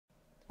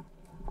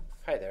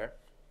Hi there,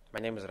 my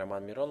name is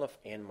Roman Mironov,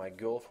 and my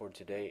goal for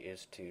today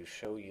is to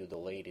show you the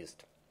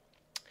latest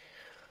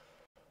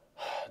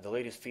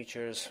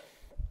features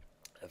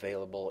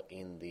available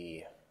in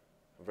the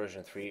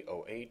version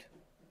 3.08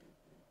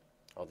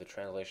 of the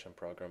translation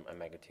program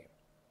OmegaT.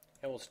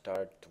 I will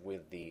start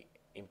with the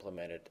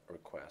implemented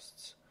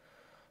requests.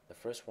 The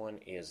first one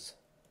is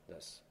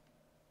this.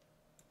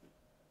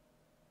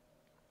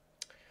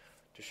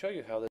 To show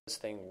you how this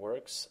thing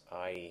works,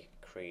 I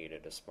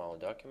created a small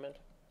document.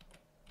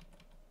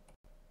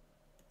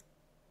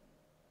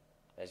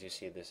 As you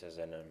see, this is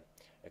an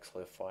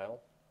XLIF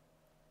file.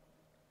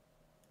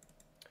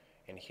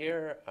 And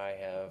here I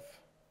have,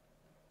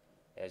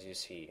 as you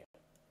see,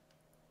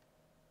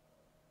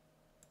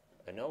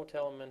 a note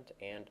element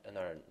and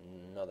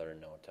another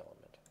note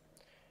element.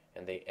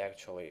 And they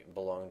actually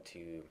belong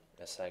to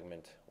a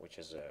segment which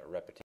is a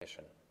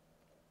repetition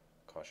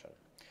caution.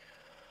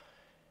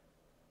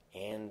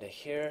 And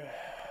here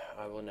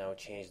I will now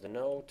change the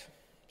note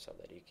so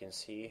that you can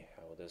see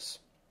how this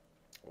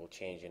will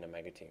change in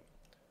OmegaT.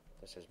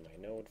 This is my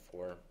note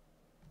for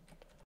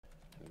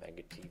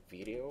OmegaT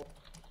video,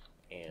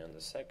 and the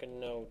second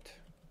note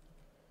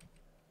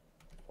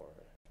for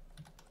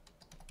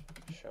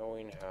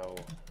showing how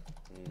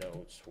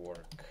notes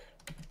work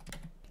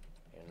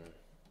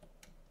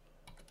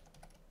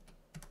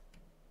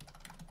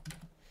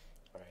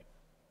Alright,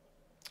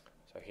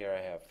 so here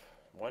I have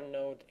one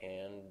note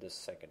and the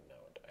second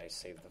note. I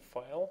save the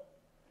file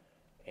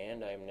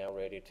and I'm now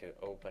ready to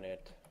open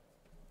it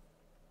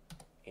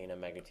in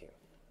OmegaT.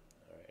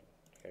 Alright,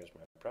 here's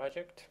my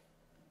project.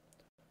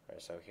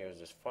 Alright, so here's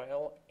this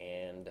file,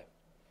 and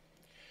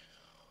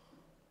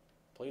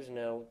please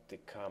note the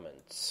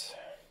comments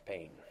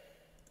pane.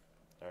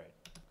 Alright,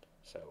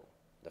 so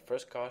the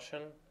first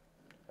caution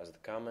as the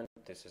comment,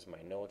 this is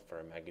my note for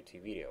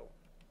OmegaT video,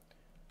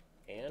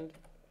 and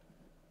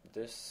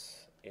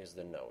this is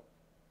the note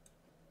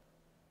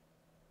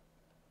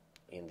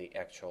in the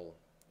actual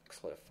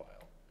XLIF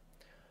file.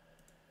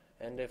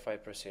 And if I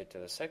proceed to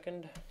the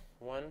second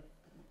one,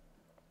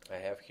 I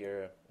have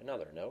here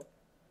another note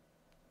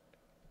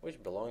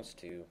which belongs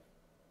to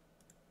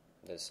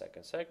this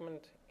second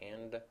segment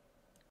and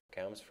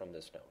comes from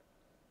this note.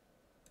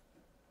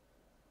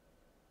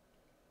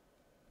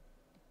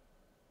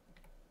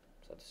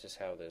 So this is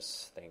how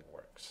this thing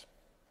works.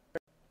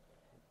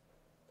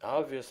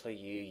 Obviously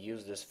you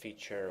use this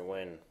feature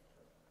when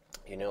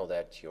you know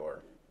that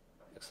your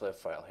XLIF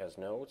file has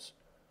notes.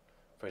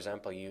 For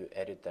example, you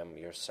edit them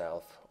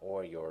yourself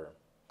or your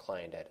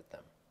client edit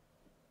them.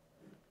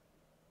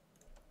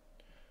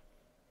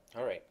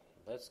 Alright,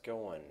 let's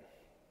go on.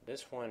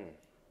 This one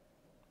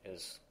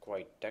is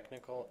quite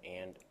technical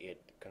and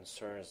it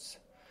concerns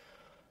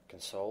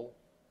console,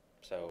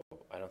 so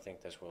I don't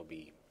think this will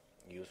be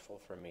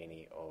useful for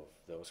many of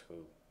those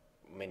who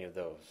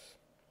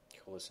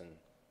listen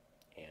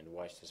and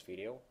watch this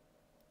video,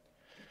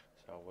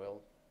 so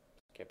we'll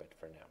skip it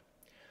for now.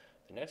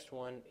 The next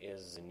one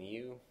is the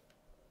new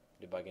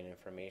debugging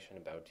information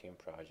about team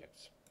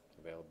projects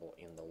available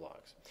in the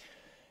logs.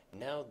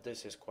 Now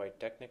this is quite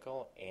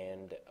technical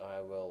and I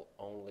will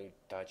only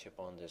touch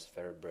upon this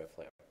very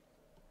briefly.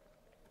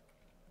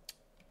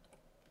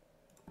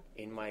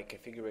 In my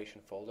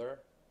configuration folder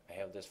I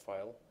have this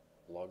file,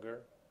 logger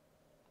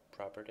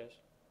properties,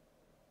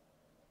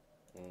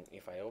 and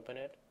if I open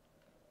it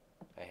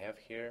I have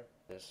here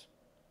this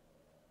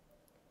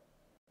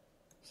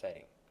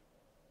setting,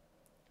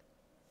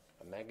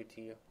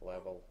 OmegaT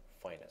level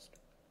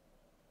finest.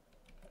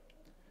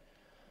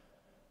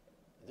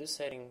 This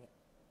setting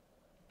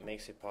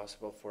makes it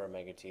possible for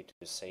OmegaT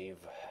to save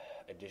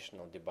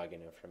additional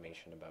debugging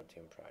information about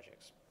team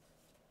projects.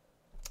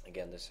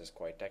 Again, this is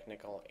quite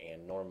technical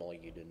and normally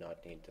you do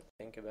not need to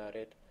think about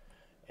it,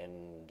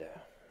 and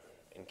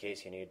in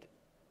case you need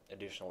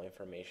additional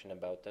information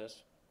about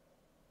this,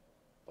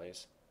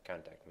 please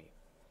contact me.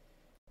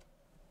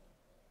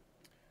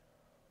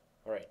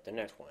 Alright, the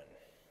next one.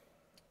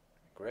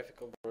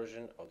 Graphical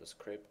version of the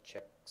script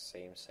check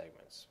same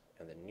segments,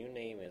 and the new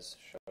name is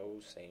show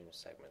same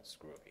segments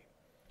groovy.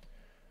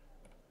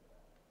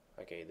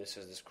 Okay, this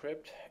is the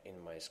script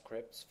in my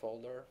scripts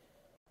folder.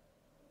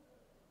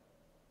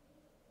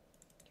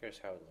 Here's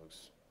how it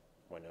looks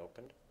when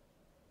opened.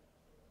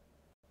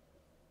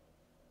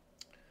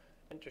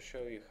 And to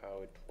show you how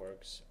it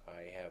works,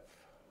 I have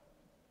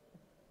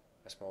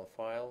a small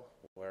file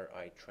where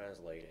I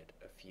translated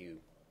a few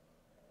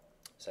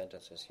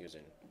sentences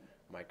using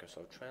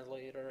Microsoft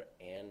Translator,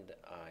 and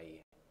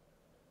I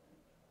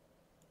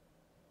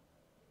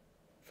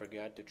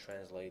forgot to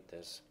translate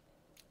this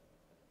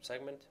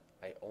segment.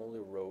 I only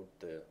wrote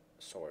the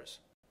source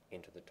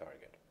into the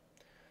target.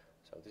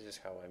 So this is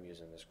how I'm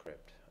using the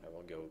script. I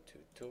will go to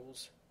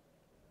Tools,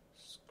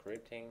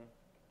 Scripting,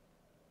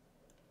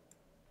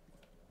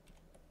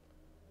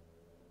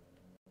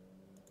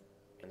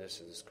 and this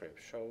is the script,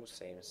 show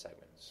same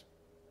segments.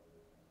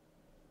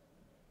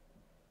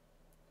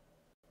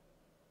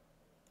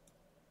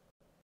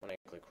 When I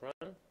click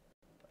Run,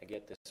 I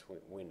get this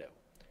window.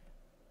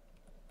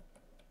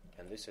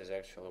 And this is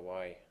actually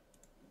why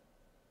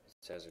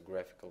says a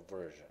graphical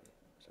version.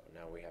 So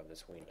now we have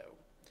this window.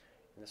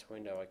 In this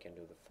window I can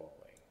do the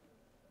following.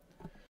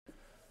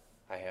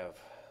 I have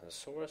the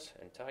source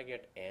and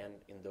target, and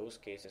in those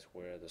cases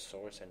where the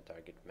source and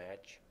target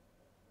match,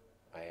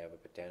 I have a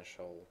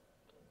potential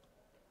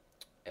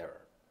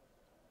error.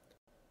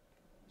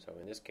 So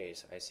in this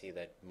case I see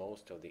that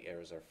most of the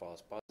errors are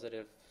false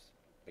positives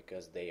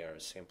because they are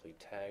simply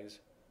tags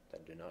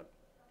that do not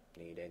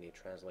need any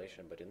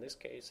translation, but in this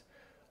case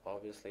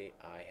obviously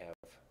I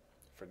have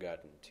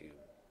forgotten to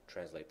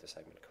translate the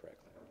segment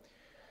correctly.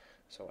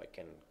 So I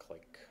can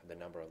click the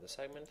number of the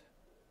segment.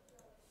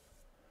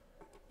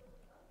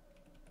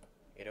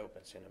 It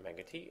opens in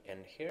OmegaT,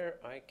 and here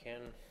I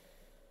can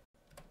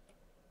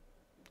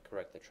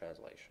correct the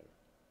translation.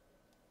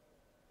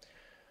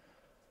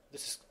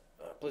 This is,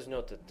 please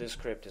note that this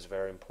script is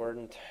very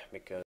important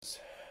because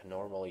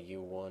normally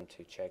you want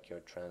to check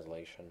your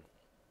translation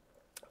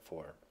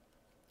for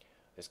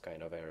this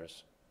kind of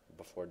errors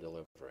before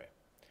delivery,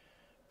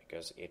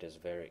 because it is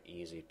very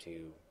easy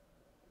to,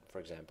 for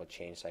example,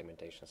 change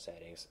segmentation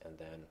settings and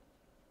then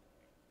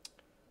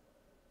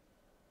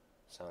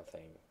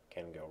something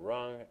can go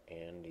wrong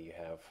and you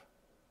have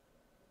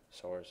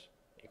source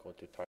equal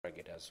to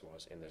target, as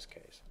was in this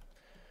case.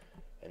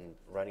 And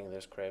running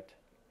this script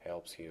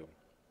helps you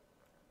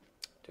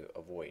to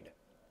avoid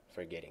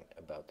forgetting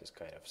about this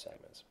kind of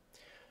segments.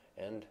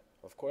 And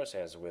of course,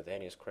 as with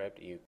any script,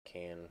 you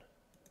can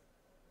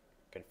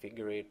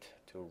configure it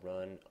to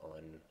run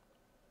on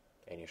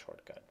any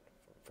shortcut.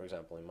 For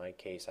example, in my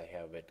case, I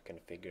have it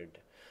configured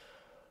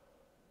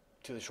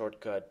to the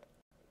shortcut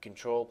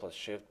Control plus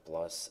Shift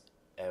plus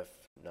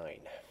F9.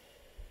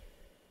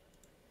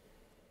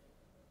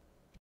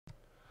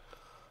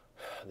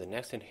 The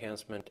next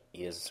enhancement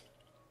is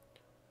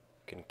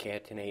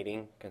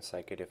concatenating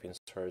consecutive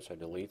inserts or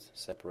deletes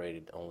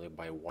separated only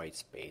by white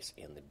space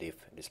in the diff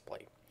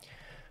display.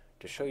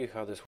 To show you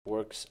how this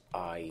works,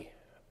 I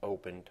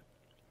opened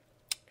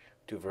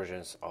two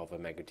versions of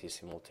OmegaT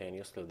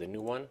simultaneously, the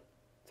new one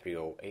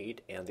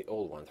 308 and the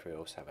old one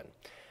 307,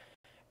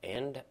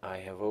 and I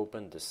have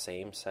opened the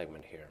same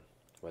segment here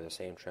with the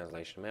same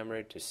translation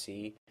memory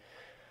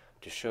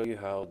to show you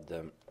how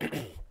the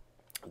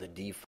the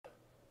diff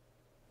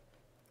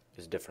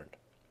is different.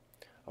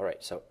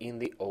 Alright, so in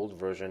the old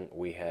version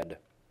we had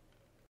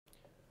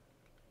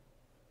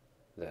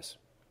this.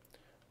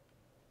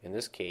 In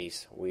this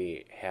case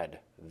we had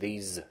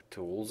these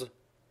tools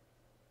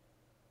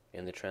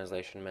in the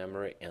translation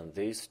memory and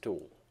this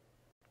tool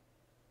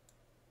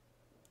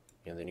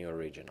in the new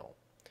original.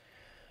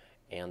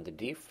 And the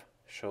diff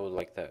showed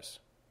like this.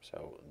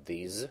 So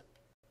this,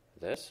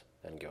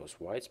 then goes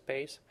white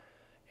space,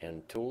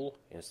 and tool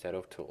instead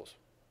of tools.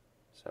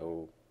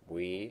 So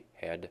we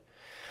had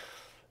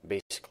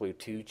basically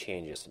two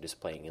changes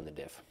displaying in the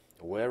diff.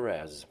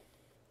 Whereas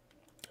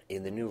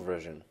in the new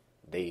version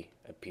they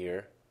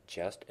appear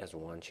just as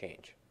one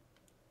change.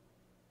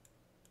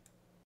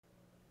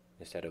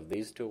 Instead of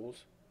these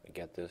tools, we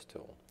get this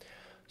tool.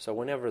 So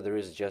whenever there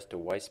is just a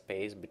white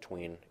space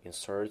between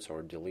inserts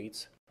or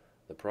deletes,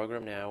 the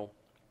program now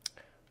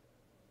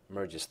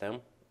merges them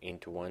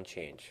into one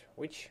change,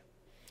 which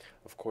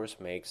of course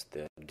makes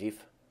the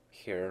diff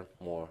here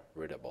more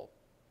readable.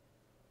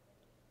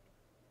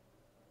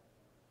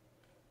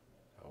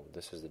 So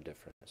this is the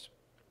difference.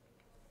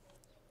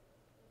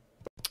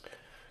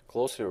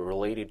 Closely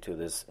related to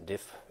this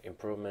diff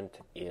improvement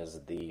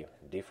is the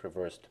diff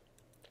reversed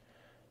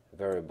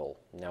variable,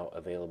 now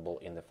available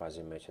in the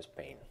fuzzy matches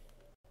pane.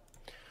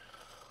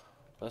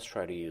 Let's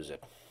try to use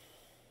it.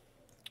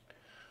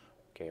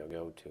 Okay, I'll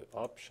go to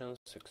Options,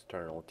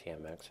 External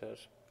TM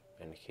Access,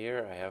 and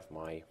here I have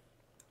my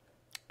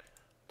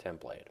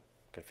template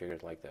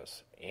configured like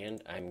this,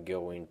 and I'm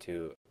going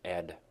to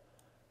add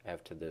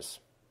after this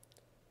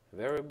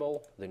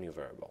variable the new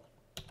variable.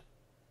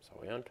 So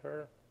we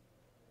enter,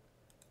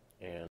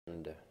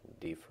 and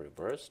diff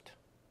reversed,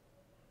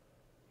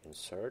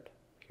 insert,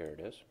 here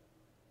it is.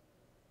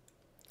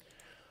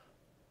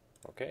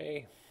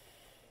 Okay,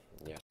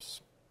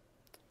 yes.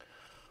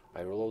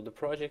 I reload the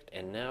project,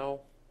 and now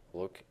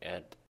look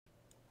at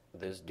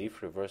this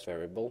diff reverse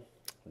variable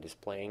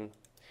displaying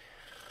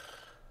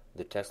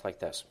the text like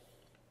this.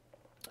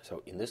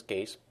 So in this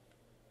case,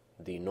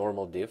 the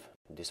normal diff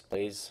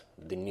displays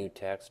the new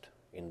text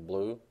in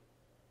blue,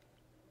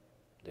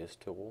 this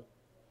tool,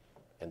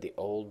 and the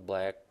old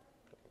black,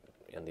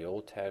 and the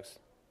old text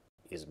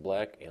is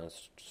black and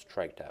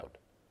striked out.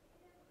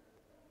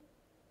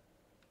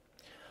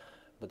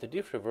 But the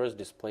diff reverse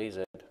displays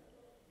it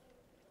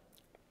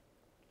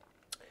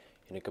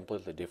in a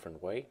completely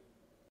different way.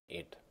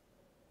 It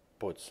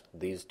puts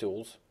these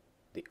tools,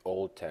 the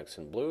old text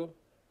in blue,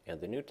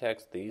 and the new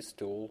text, these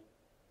tool,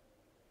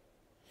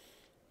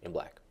 in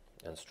black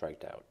and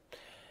striked out.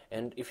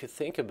 And if you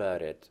think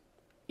about it,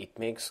 it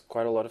makes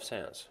quite a lot of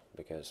sense,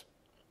 because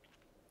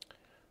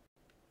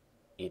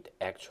it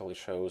actually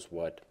shows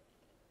what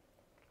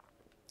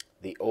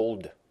the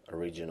old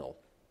original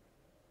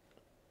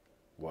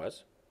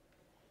was,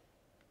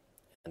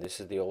 and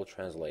this is the old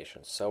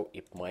translation, so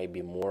it might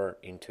be more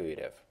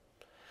intuitive.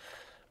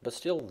 But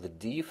still,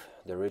 the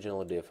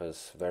original div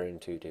is very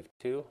intuitive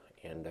too,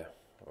 and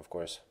of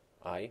course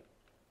I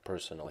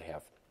personally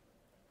have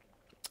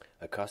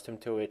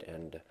accustomed to it,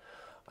 and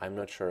I'm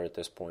not sure at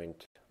this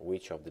point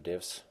which of the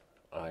divs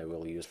I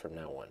will use from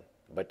now on.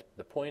 But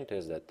the point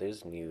is that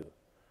this new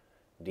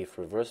div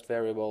reversed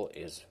variable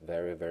is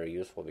very, very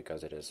useful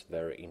because it is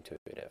very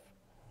intuitive.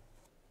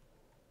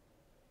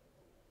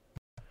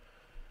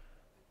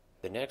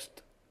 The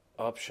next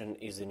option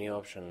is the new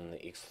option, the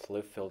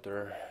xflip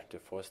filter, to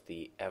force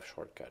the F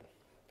shortcut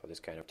for this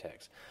kind of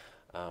tags.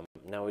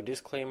 Now a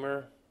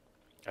disclaimer,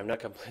 I'm not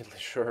completely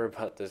sure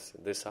about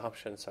this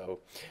option, so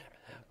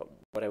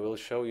what I will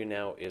show you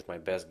now is my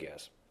best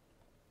guess.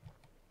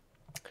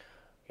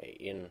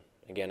 Okay,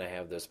 again I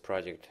have this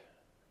project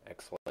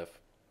xlif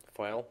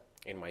file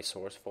in my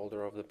source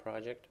folder of the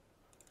project,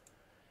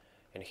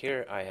 and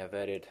here I have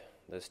added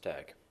this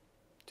tag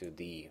to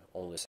the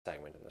only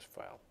segment in this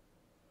file.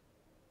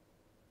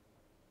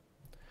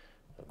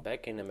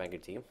 Back in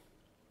OmegaT,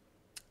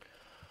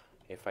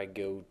 if I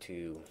go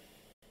to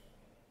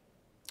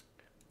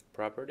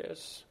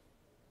Properties,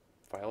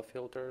 File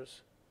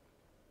Filters,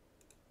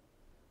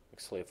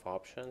 xlif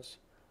Options,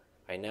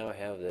 I now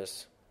have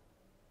this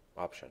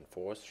option,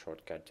 Force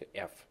Shortcut to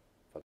F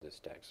for these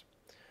tags.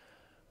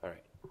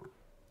 Alright,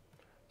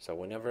 so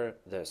whenever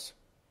this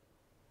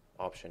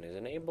option is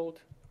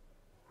enabled,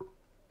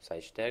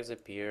 such tags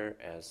appear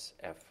as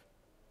F,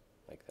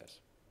 like this.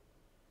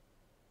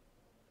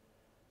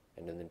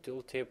 And in the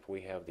tooltip,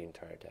 we have the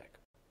entire tag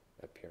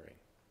appearing.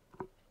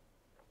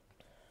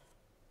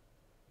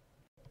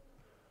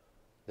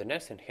 The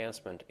next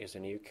enhancement is a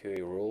new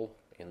QA rule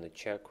in the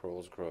check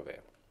rules groovy.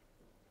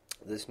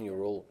 This new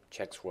rule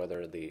checks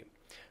whether the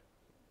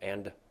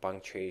end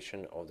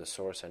punctuation of the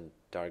source and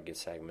target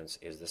segments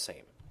is the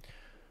same.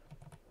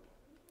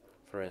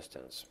 For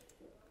instance,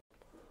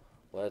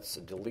 let's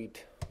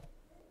delete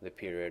the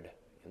period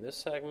in this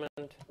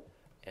segment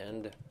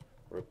and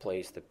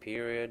replace the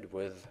period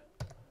with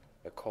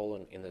a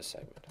colon in this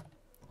segment,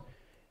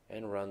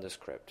 and run the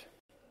script.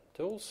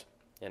 Tools,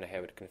 and I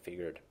have it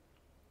configured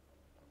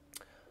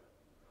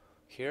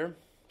here,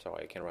 so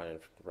I can run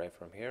it right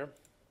from here.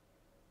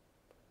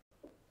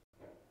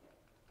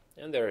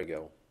 And there we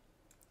go.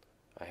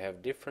 I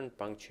have different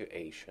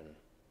punctuation.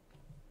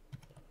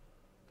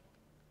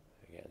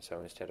 Again,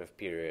 so instead of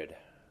period,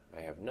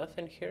 I have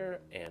nothing here,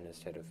 and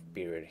instead of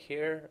period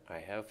here, I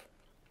have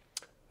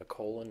a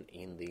colon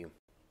in the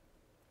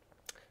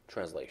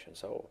translation.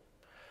 So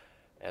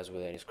as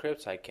with any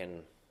scripts, I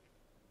can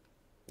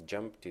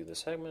jump to the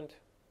segment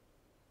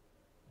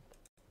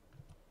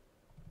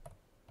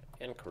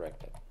and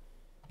correct it.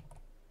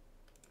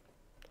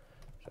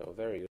 So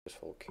very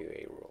useful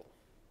QA rule.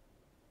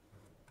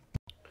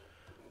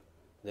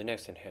 The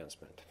next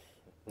enhancement.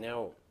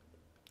 Now,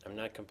 I'm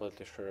not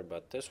completely sure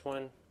about this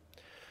one,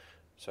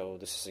 so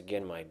this is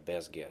again my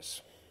best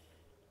guess.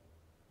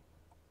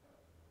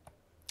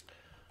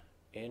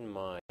 In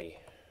my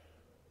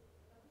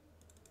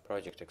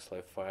project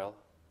xlif file,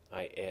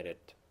 I added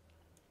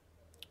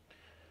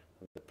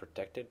the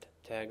protected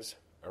tags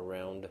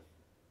around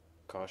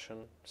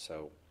caution,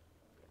 so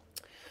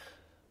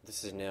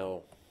this is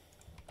now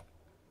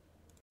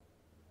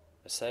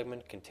a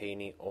segment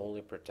containing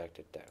only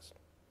protected tags.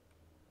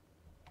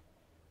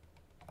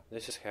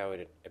 This is how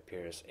it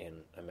appears in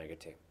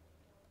OmegaT.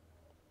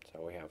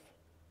 So we have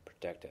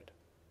protected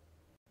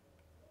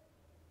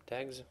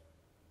tags,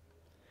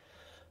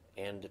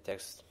 and the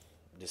text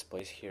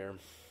displays here,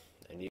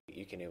 and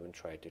you can even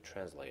try to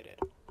translate it.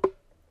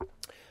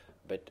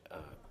 But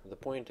the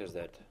point is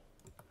that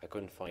I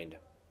couldn't find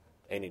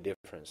any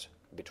difference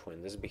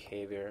between this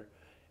behavior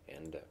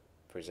and,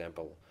 for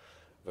example,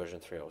 version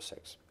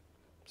 306.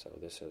 So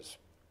this is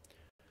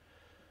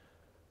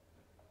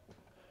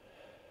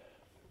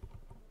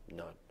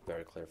not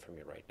very clear for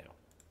me right now.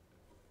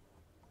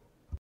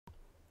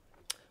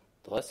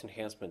 The last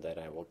enhancement that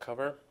I will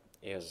cover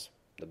is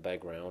the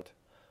background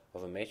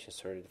of a image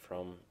inserted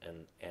from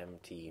an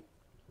empty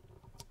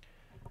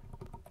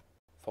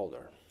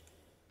folder.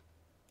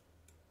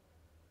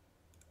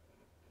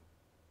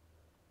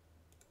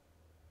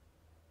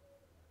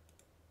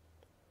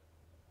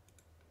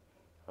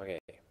 Okay,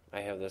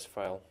 I have this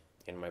file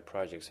in my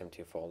project's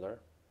empty folder,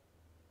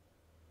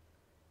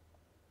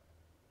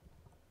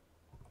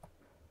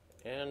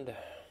 and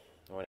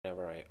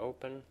whenever I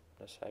open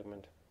the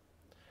segment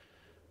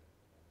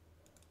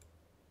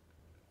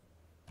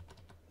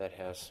that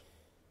has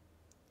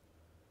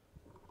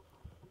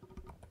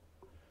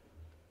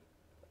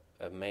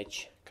a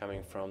match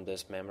coming from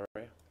this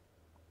memory,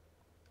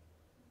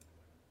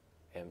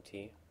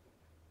 empty,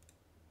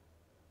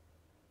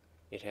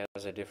 it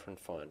has a different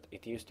font.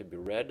 It used to be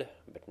red,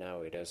 but now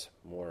it is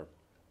more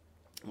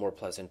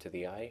pleasant to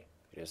the eye.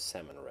 It is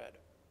salmon red.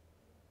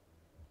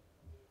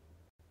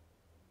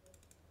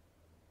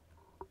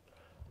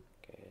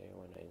 Okay,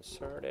 when I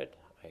insert it,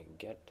 I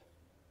get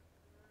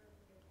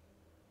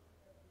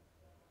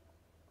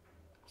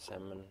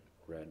salmon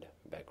red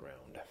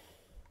background.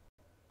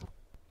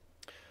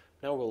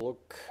 Now we'll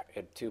look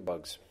had two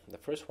bugs. The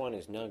first one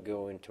is not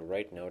going to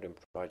right node in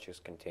projects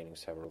containing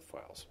several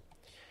files.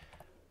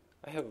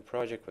 I have a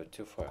project with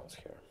two files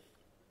here,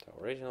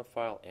 the original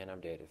file and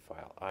updated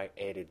file. I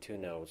added two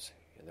nodes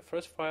in the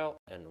first file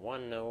and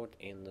one node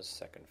in the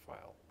second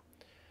file.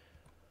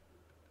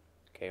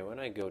 Okay, when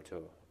I go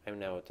to, I'm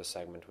now at the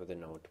segment with the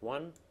node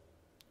 1.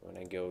 When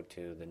I go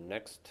to the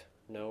next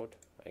node,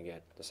 I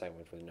get the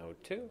segment with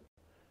node 2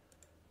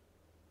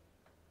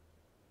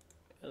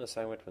 and the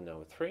segment with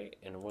node 3,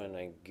 and when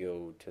I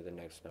go to the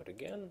next node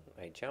again,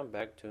 I jump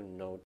back to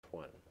node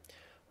 1.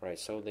 Alright,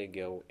 so they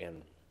go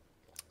in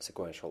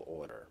sequential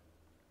order.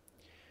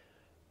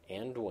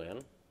 And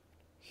when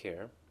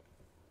here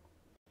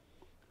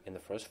in the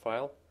first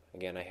file,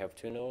 again I have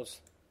two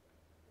nodes,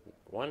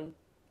 1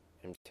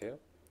 and 2.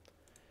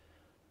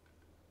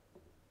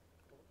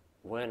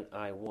 When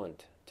I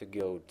want to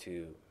go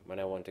to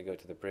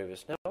the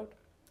previous node,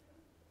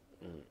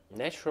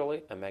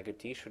 naturally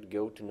OmegaT should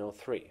go to node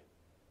 3,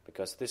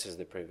 because this is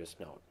the previous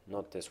node,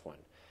 not this one.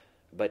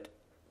 But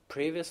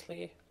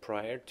previously,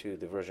 prior to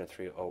the version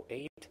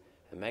 3.08,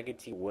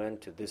 OmegaT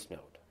went to this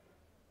node,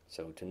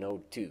 so to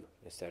node 2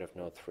 instead of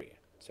node 3,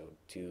 so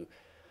to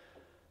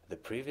the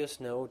previous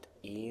node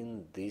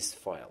in this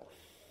file.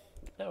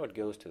 Now it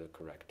goes to the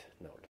correct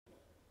node.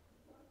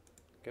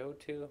 Go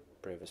to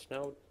previous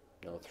node,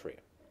 node 3.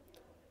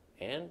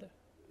 And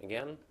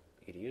again,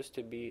 it used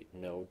to be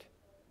node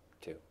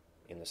 2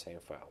 in the same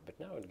file, but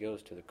now it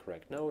goes to the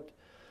correct node,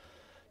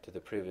 to the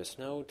previous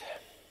node,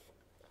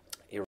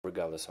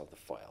 irregardless of the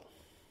file.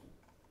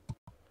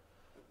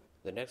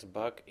 The next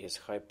bug is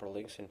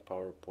hyperlinks in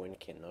PowerPoint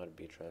cannot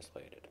be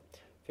translated.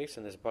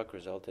 Fixing this bug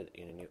resulted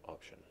in a new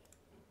option.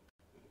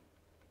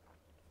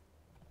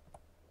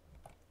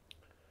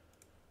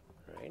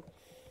 Alright,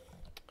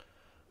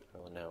 I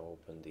will now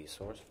open the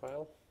source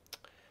file.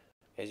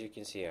 As you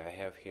can see, I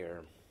have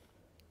here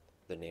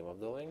the name of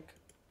the link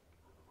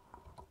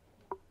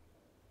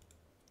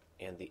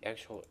and the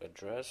actual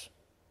address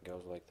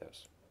goes like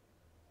this.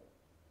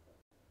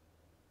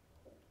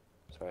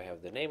 So I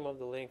have the name of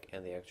the link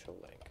and the actual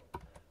link,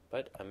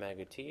 but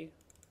OmegaT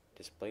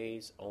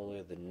displays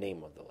only the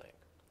name of the link,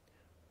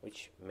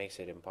 which makes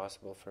it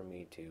impossible for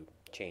me to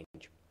change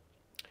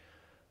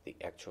the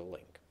actual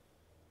link.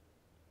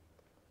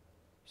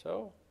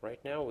 So right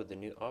now with the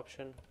new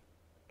option,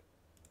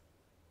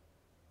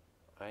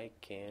 I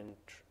can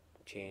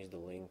change the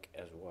link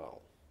as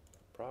well.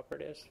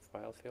 Properties,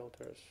 file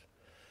filters,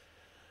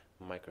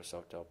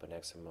 Microsoft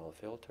OpenXML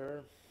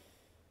filter,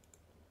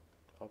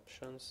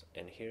 options,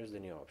 and here's the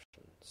new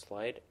option,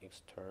 slide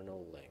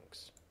external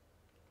links.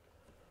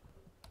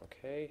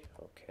 Okay,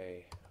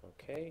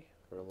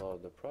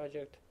 reload the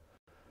project.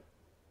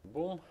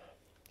 Boom,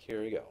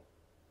 here we go.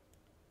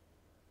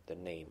 The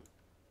name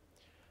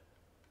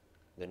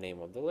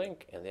of the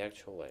link and the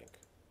actual link.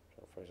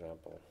 So for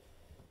example,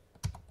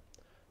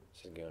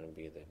 this is going to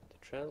be the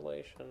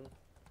translation,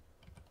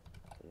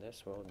 and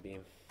this will be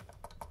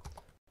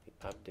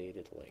the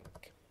updated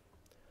link.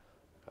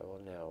 I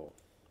will now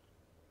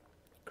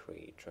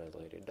create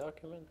translated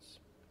documents,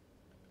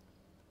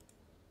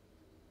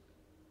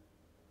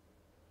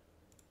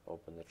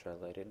 open the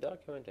translated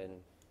document,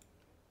 and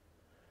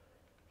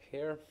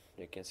here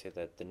you can see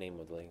that the name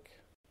of the link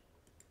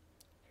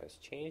has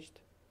changed,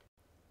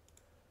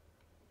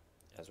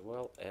 as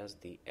well as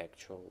the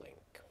actual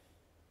link,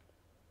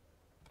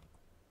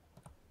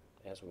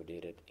 as we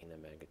did it in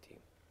OmegaT.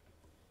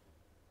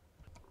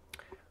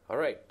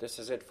 Alright, this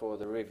is it for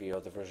the review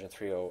of the version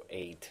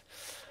 3.08.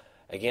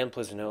 Again,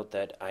 please note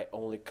that I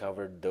only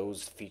covered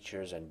those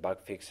features and bug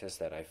fixes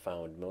that I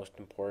found most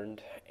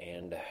important,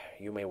 and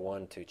you may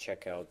want to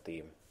check out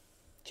the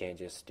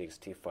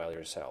changes.txt file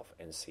yourself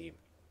and see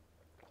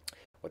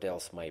what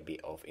else might be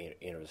of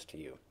interest to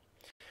you.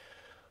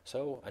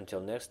 So,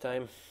 until next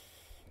time,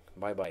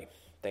 bye-bye.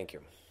 Thank you.